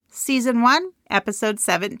Season 1, Episode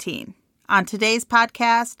 17. On today's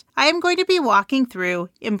podcast, I am going to be walking through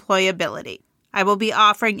employability. I will be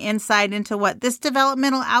offering insight into what this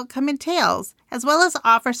developmental outcome entails, as well as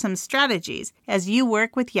offer some strategies as you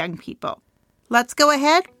work with young people. Let's go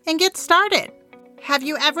ahead and get started. Have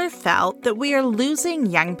you ever felt that we are losing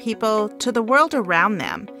young people to the world around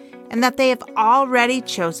them, and that they have already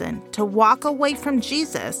chosen to walk away from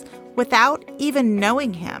Jesus without even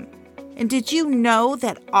knowing him? And did you know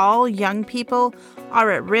that all young people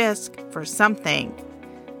are at risk for something?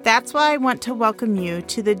 That's why I want to welcome you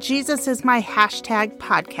to the Jesus is My Hashtag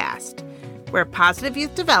podcast, where positive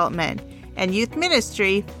youth development and youth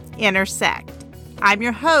ministry intersect. I'm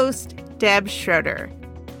your host, Deb Schroeder.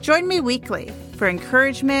 Join me weekly for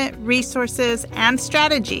encouragement, resources, and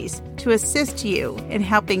strategies to assist you in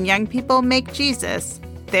helping young people make Jesus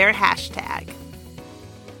their hashtag.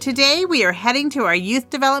 Today, we are heading to our youth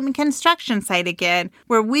development construction site again,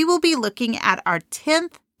 where we will be looking at our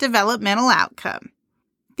 10th developmental outcome.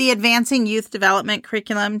 The Advancing Youth Development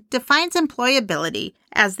curriculum defines employability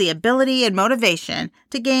as the ability and motivation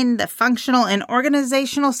to gain the functional and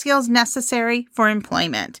organizational skills necessary for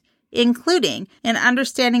employment, including an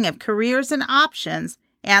understanding of careers and options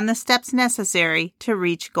and the steps necessary to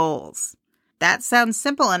reach goals. That sounds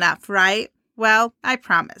simple enough, right? Well, I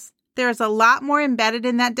promise. There is a lot more embedded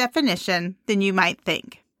in that definition than you might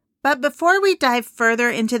think. But before we dive further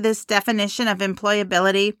into this definition of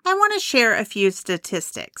employability, I want to share a few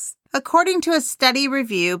statistics. According to a study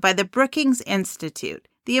review by the Brookings Institute,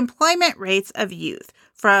 the employment rates of youth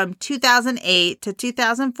from 2008 to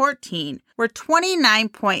 2014 were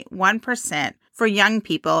 29.1% for young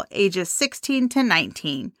people ages 16 to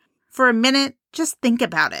 19. For a minute, just think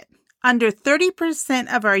about it. Under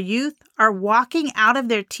 30% of our youth are walking out of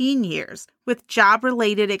their teen years with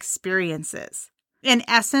job-related experiences. In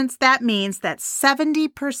essence, that means that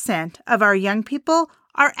 70% of our young people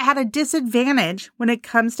are at a disadvantage when it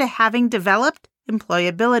comes to having developed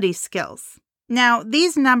employability skills. Now,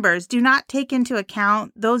 these numbers do not take into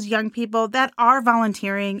account those young people that are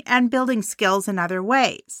volunteering and building skills in other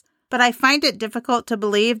ways. But I find it difficult to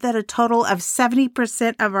believe that a total of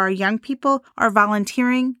 70% of our young people are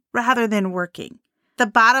volunteering rather than working. The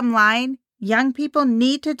bottom line, young people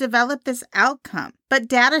need to develop this outcome, but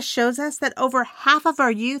data shows us that over half of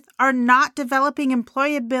our youth are not developing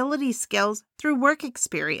employability skills through work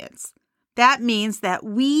experience. That means that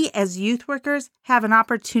we as youth workers have an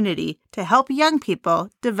opportunity to help young people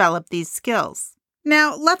develop these skills.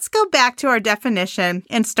 Now, let's go back to our definition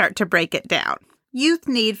and start to break it down. Youth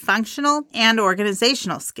need functional and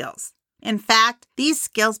organizational skills. In fact, these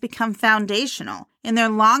skills become foundational in their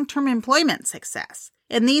long-term employment success.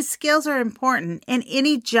 And these skills are important in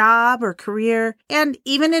any job or career and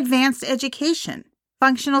even advanced education.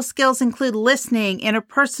 Functional skills include listening,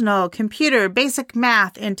 interpersonal, computer, basic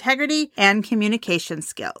math, integrity, and communication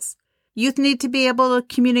skills. Youth need to be able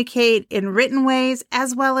to communicate in written ways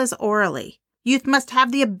as well as orally. Youth must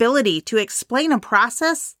have the ability to explain a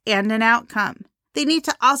process and an outcome. They need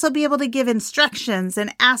to also be able to give instructions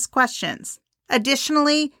and ask questions.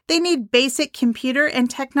 Additionally, they need basic computer and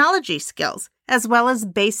technology skills, as well as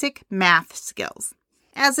basic math skills.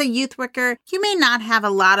 As a youth worker, you may not have a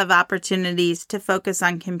lot of opportunities to focus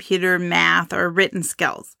on computer, math, or written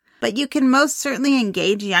skills, but you can most certainly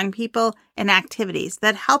engage young people in activities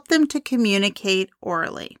that help them to communicate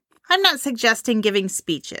orally. I'm not suggesting giving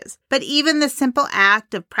speeches, but even the simple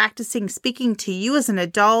act of practicing speaking to you as an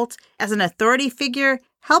adult, as an authority figure,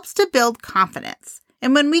 helps to build confidence.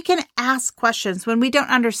 And when we can ask questions when we don't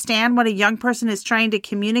understand what a young person is trying to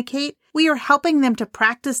communicate, we are helping them to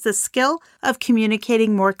practice the skill of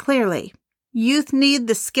communicating more clearly. Youth need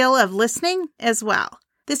the skill of listening as well.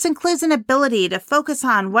 This includes an ability to focus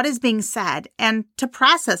on what is being said and to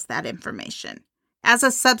process that information. As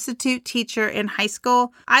a substitute teacher in high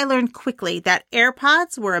school, I learned quickly that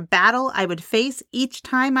AirPods were a battle I would face each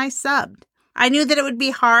time I subbed. I knew that it would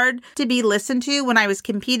be hard to be listened to when I was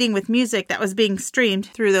competing with music that was being streamed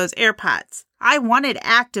through those AirPods. I wanted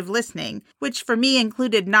active listening, which for me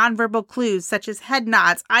included nonverbal clues such as head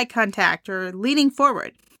nods, eye contact, or leaning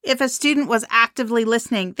forward. If a student was actively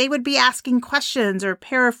listening, they would be asking questions or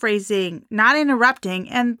paraphrasing, not interrupting,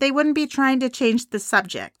 and they wouldn't be trying to change the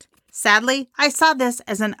subject. Sadly, I saw this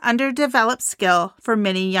as an underdeveloped skill for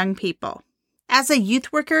many young people. As a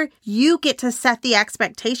youth worker, you get to set the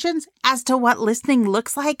expectations as to what listening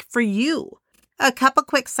looks like for you. A couple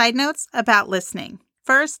quick side notes about listening.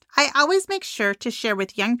 First, I always make sure to share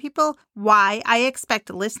with young people why I expect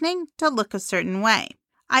listening to look a certain way.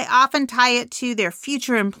 I often tie it to their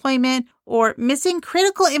future employment or missing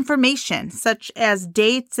critical information such as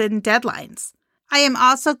dates and deadlines. I am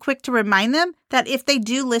also quick to remind them that if they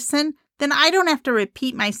do listen, then I don't have to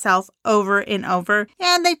repeat myself over and over,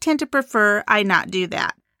 and they tend to prefer I not do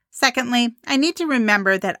that. Secondly, I need to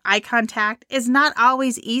remember that eye contact is not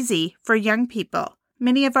always easy for young people.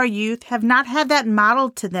 Many of our youth have not had that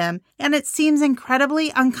modeled to them, and it seems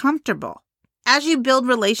incredibly uncomfortable. As you build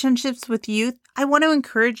relationships with youth, I want to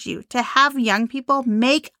encourage you to have young people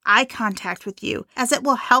make eye contact with you, as it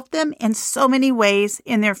will help them in so many ways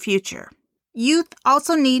in their future. Youth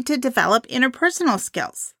also need to develop interpersonal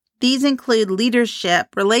skills. These include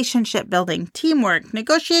leadership, relationship building, teamwork,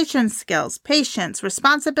 negotiation skills, patience,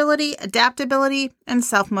 responsibility, adaptability, and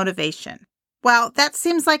self-motivation. While that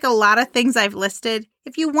seems like a lot of things I've listed,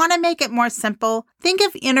 if you want to make it more simple, think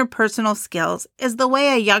of interpersonal skills as the way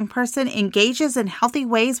a young person engages in healthy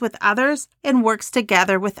ways with others and works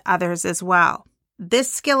together with others as well.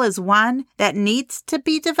 This skill is one that needs to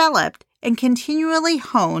be developed and continually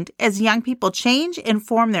honed as young people change and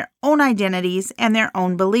form their own identities and their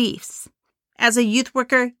own beliefs. As a youth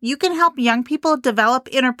worker, you can help young people develop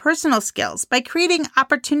interpersonal skills by creating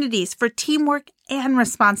opportunities for teamwork and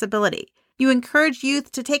responsibility. You encourage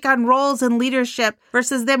youth to take on roles in leadership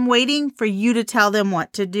versus them waiting for you to tell them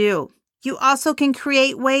what to do. You also can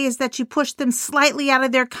create ways that you push them slightly out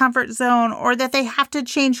of their comfort zone, or that they have to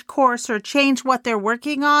change course or change what they're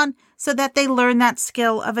working on so that they learn that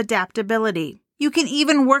skill of adaptability. You can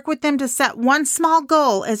even work with them to set one small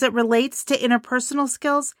goal as it relates to interpersonal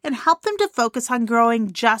skills and help them to focus on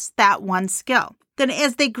growing just that one skill. Then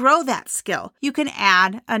as they grow that skill, you can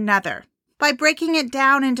add another. By breaking it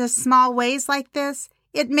down into small ways like this,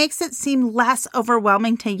 it makes it seem less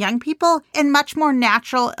overwhelming to young people and much more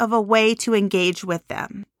natural of a way to engage with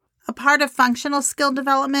them. A part of functional skill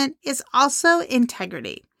development is also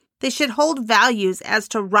integrity. They should hold values as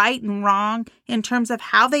to right and wrong in terms of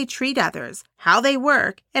how they treat others, how they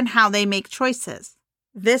work, and how they make choices.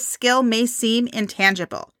 This skill may seem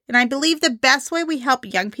intangible, and I believe the best way we help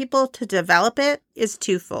young people to develop it is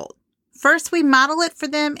twofold. First, we model it for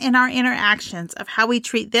them in our interactions of how we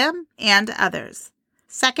treat them and others.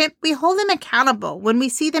 Second, we hold them accountable when we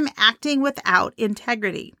see them acting without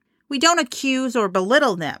integrity. We don't accuse or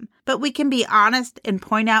belittle them, but we can be honest and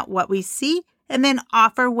point out what we see and then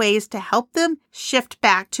offer ways to help them shift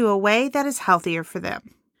back to a way that is healthier for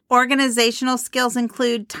them. Organizational skills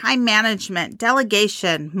include time management,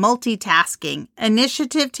 delegation, multitasking,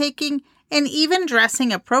 initiative taking, and even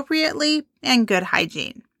dressing appropriately and good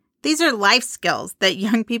hygiene. These are life skills that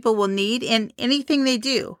young people will need in anything they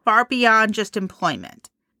do, far beyond just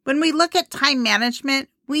employment. When we look at time management,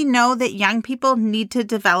 we know that young people need to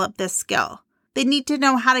develop this skill. They need to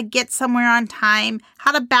know how to get somewhere on time,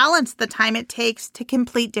 how to balance the time it takes to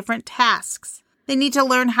complete different tasks. They need to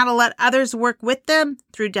learn how to let others work with them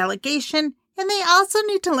through delegation, and they also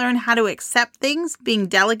need to learn how to accept things being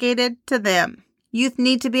delegated to them. Youth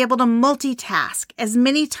need to be able to multitask. As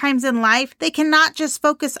many times in life, they cannot just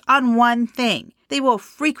focus on one thing. They will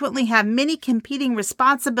frequently have many competing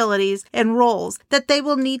responsibilities and roles that they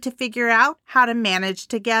will need to figure out how to manage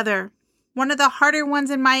together. One of the harder ones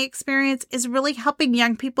in my experience is really helping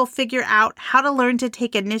young people figure out how to learn to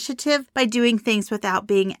take initiative by doing things without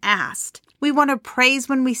being asked. We want to praise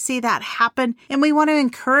when we see that happen, and we want to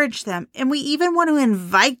encourage them, and we even want to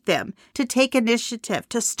invite them to take initiative,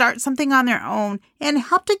 to start something on their own, and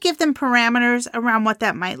help to give them parameters around what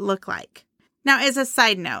that might look like. Now, as a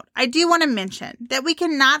side note, I do want to mention that we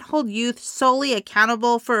cannot hold youth solely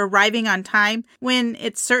accountable for arriving on time when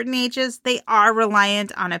at certain ages they are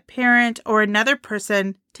reliant on a parent or another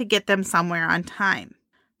person to get them somewhere on time.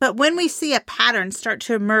 But when we see a pattern start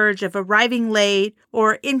to emerge of arriving late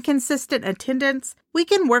or inconsistent attendance, we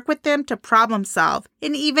can work with them to problem solve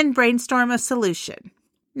and even brainstorm a solution.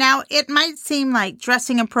 Now, it might seem like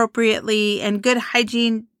dressing appropriately and good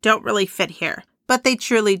hygiene don't really fit here, but they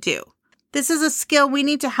truly do. This is a skill we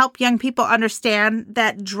need to help young people understand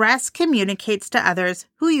that dress communicates to others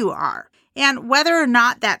who you are. And whether or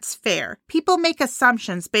not that's fair, people make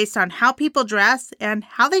assumptions based on how people dress and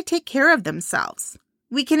how they take care of themselves.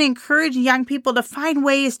 We can encourage young people to find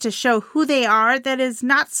ways to show who they are that is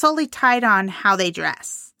not solely tied on how they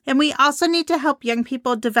dress. And we also need to help young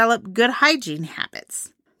people develop good hygiene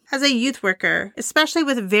habits. As a youth worker, especially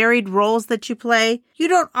with varied roles that you play, you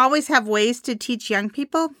don't always have ways to teach young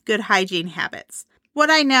people good hygiene habits. What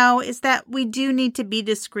I know is that we do need to be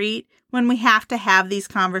discreet when we have to have these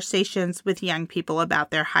conversations with young people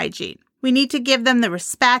about their hygiene. We need to give them the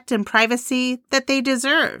respect and privacy that they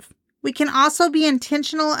deserve. We can also be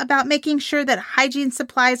intentional about making sure that hygiene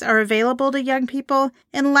supplies are available to young people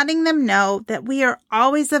and letting them know that we are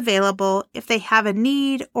always available if they have a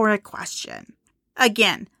need or a question.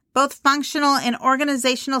 Again, Both functional and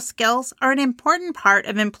organizational skills are an important part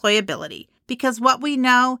of employability because what we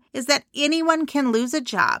know is that anyone can lose a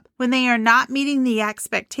job when they are not meeting the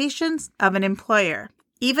expectations of an employer.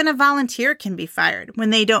 Even a volunteer can be fired when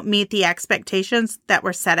they don't meet the expectations that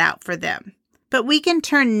were set out for them. But we can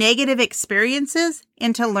turn negative experiences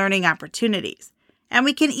into learning opportunities. And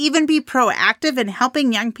we can even be proactive in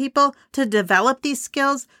helping young people to develop these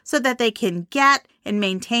skills so that they can get and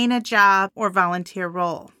maintain a job or volunteer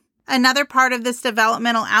role. Another part of this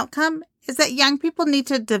developmental outcome is that young people need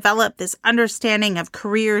to develop this understanding of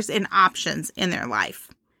careers and options in their life.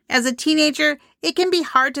 As a teenager, it can be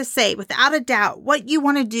hard to say without a doubt what you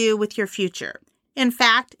want to do with your future. In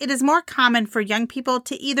fact, it is more common for young people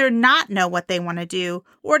to either not know what they want to do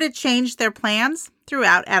or to change their plans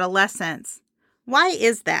throughout adolescence. Why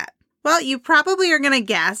is that? Well, you probably are going to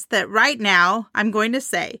guess that right now I'm going to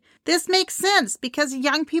say this makes sense because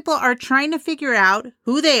young people are trying to figure out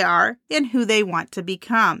who they are and who they want to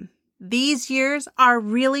become. These years are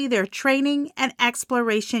really their training and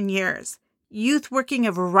exploration years. Youth working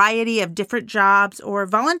a variety of different jobs or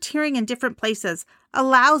volunteering in different places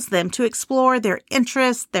allows them to explore their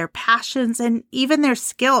interests, their passions, and even their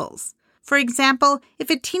skills. For example, if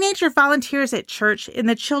a teenager volunteers at church in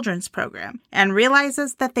the children's program and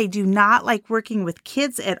realizes that they do not like working with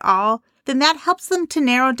kids at all, then that helps them to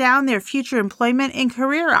narrow down their future employment and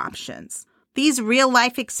career options. These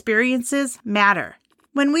real-life experiences matter.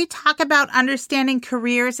 When we talk about understanding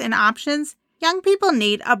careers and options, young people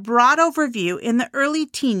need a broad overview in the early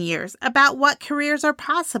teen years about what careers are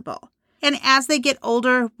possible. And as they get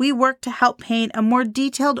older, we work to help paint a more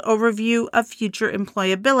detailed overview of future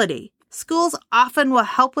employability. Schools often will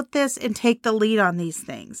help with this and take the lead on these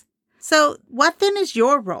things. So what then is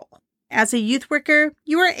your role? As a youth worker,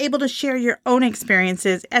 you are able to share your own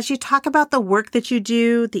experiences as you talk about the work that you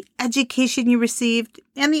do, the education you received,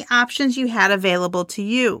 and the options you had available to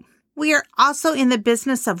you. We are also in the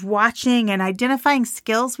business of watching and identifying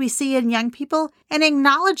skills we see in young people and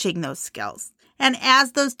acknowledging those skills. And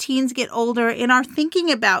as those teens get older and are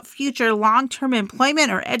thinking about future long-term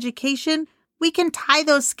employment or education, we can tie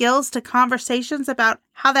those skills to conversations about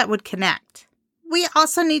how that would connect. We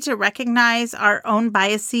also need to recognize our own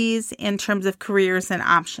biases in terms of careers and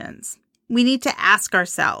options. We need to ask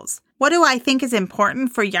ourselves, what do I think is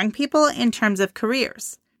important for young people in terms of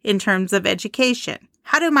careers, in terms of education?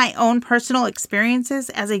 How do my own personal experiences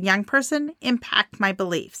as a young person impact my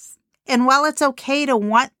beliefs? And while it's okay to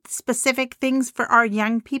want specific things for our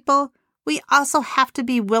young people, we also have to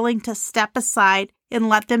be willing to step aside and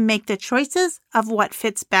let them make the choices of what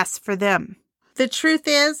fits best for them. The truth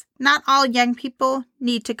is, not all young people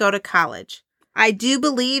need to go to college. I do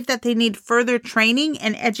believe that they need further training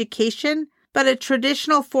and education, but a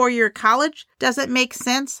traditional 4-year college doesn't make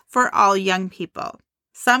sense for all young people.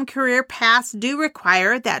 Some career paths do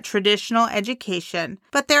require that traditional education,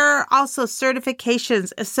 but there are also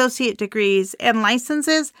certifications, associate degrees, and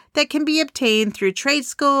licenses that can be obtained through trade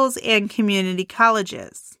schools and community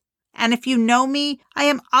colleges. And if you know me, I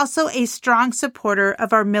am also a strong supporter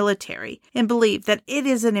of our military and believe that it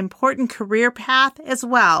is an important career path as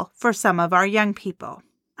well for some of our young people.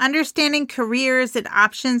 Understanding careers and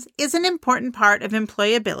options is an important part of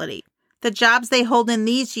employability. The jobs they hold in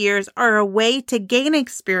these years are a way to gain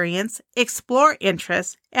experience, explore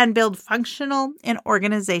interests, and build functional and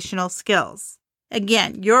organizational skills.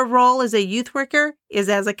 Again, your role as a youth worker is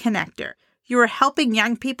as a connector. You are helping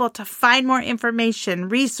young people to find more information,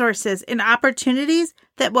 resources, and opportunities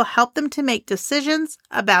that will help them to make decisions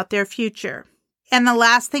about their future. And the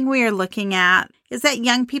last thing we are looking at is that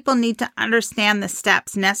young people need to understand the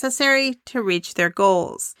steps necessary to reach their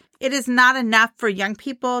goals. It is not enough for young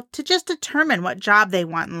people to just determine what job they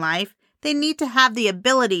want in life. They need to have the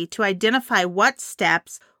ability to identify what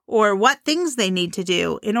steps or what things they need to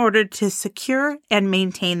do in order to secure and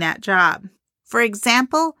maintain that job. For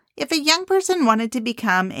example, if a young person wanted to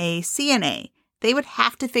become a CNA, they would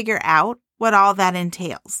have to figure out what all that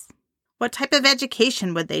entails. What type of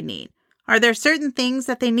education would they need? Are there certain things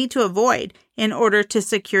that they need to avoid in order to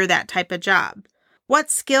secure that type of job?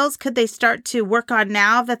 What skills could they start to work on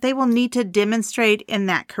now that they will need to demonstrate in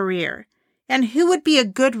that career? And who would be a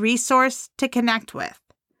good resource to connect with?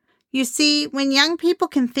 You see, when young people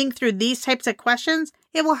can think through these types of questions,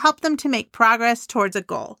 it will help them to make progress towards a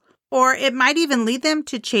goal. Or it might even lead them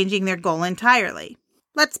to changing their goal entirely.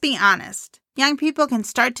 Let's be honest. Young people can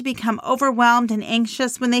start to become overwhelmed and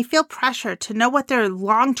anxious when they feel pressure to know what their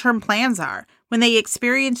long-term plans are, when they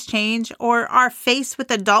experience change or are faced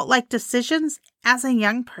with adult-like decisions as a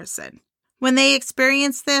young person. When they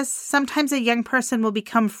experience this, sometimes a young person will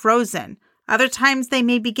become frozen, Other times they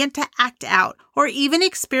may begin to act out or even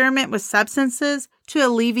experiment with substances to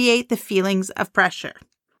alleviate the feelings of pressure.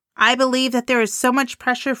 I believe that there is so much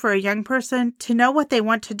pressure for a young person to know what they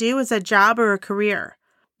want to do as a job or a career.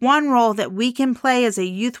 One role that we can play as a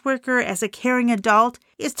youth worker, as a caring adult,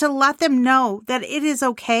 is to let them know that it is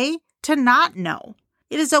okay to not know.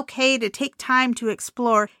 It is okay to take time to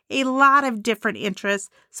explore a lot of different interests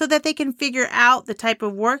so that they can figure out the type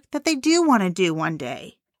of work that they do want to do one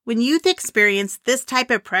day. When youth experience this type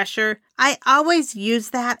of pressure, I always use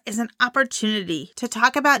that as an opportunity to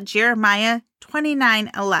talk about Jeremiah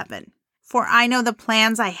 29:11. For I know the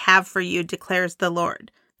plans I have for you, declares the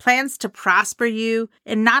Lord. Plans to prosper you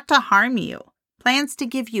and not to harm you. Plans to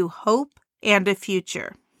give you hope and a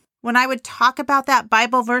future. When I would talk about that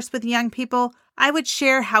Bible verse with young people, I would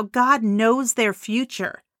share how God knows their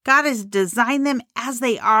future. God has designed them as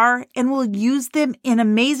they are and will use them in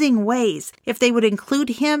amazing ways if they would include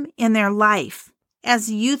Him in their life.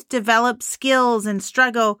 As youth develop skills and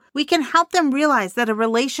struggle, we can help them realize that a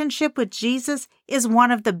relationship with Jesus is one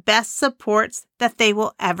of the best supports that they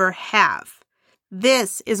will ever have.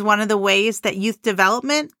 This is one of the ways that youth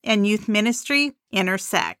development and youth ministry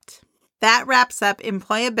intersect. That wraps up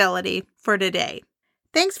employability for today.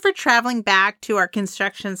 Thanks for traveling back to our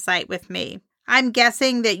construction site with me. I'm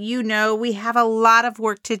guessing that you know we have a lot of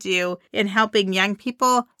work to do in helping young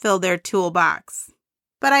people fill their toolbox.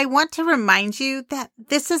 But I want to remind you that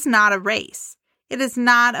this is not a race. It is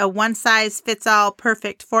not a one-size-fits-all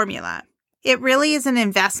perfect formula. It really is an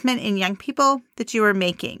investment in young people that you are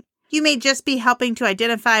making. You may just be helping to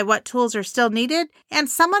identify what tools are still needed, and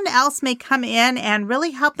someone else may come in and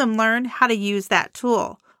really help them learn how to use that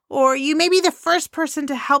tool. Or you may be the first person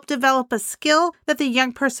to help develop a skill that the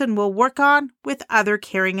young person will work on with other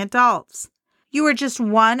caring adults. You are just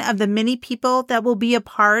one of the many people that will be a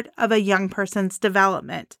part of a young person's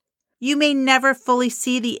development. You may never fully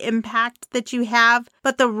see the impact that you have,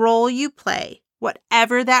 but the role you play,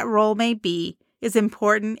 whatever that role may be, is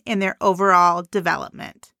important in their overall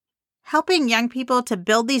development. Helping young people to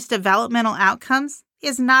build these developmental outcomes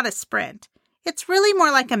is not a sprint. It's really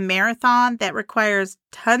more like a marathon that requires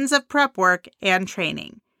tons of prep work and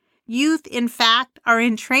training. Youth, in fact, are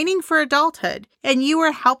in training for adulthood, and you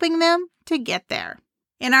are helping them to get there.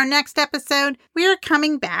 In our next episode, we are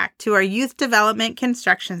coming back to our youth development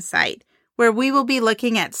construction site, where we will be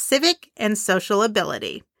looking at civic and social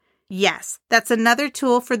ability. Yes, that's another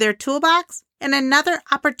tool for their toolbox and another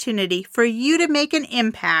opportunity for you to make an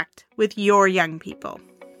impact with your young people.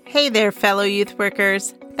 Hey there, fellow youth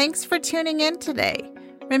workers. Thanks for tuning in today.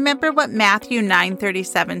 Remember what Matthew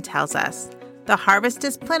 9:37 tells us. The harvest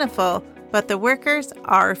is plentiful, but the workers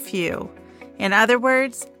are few. In other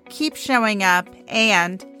words, keep showing up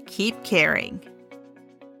and keep caring.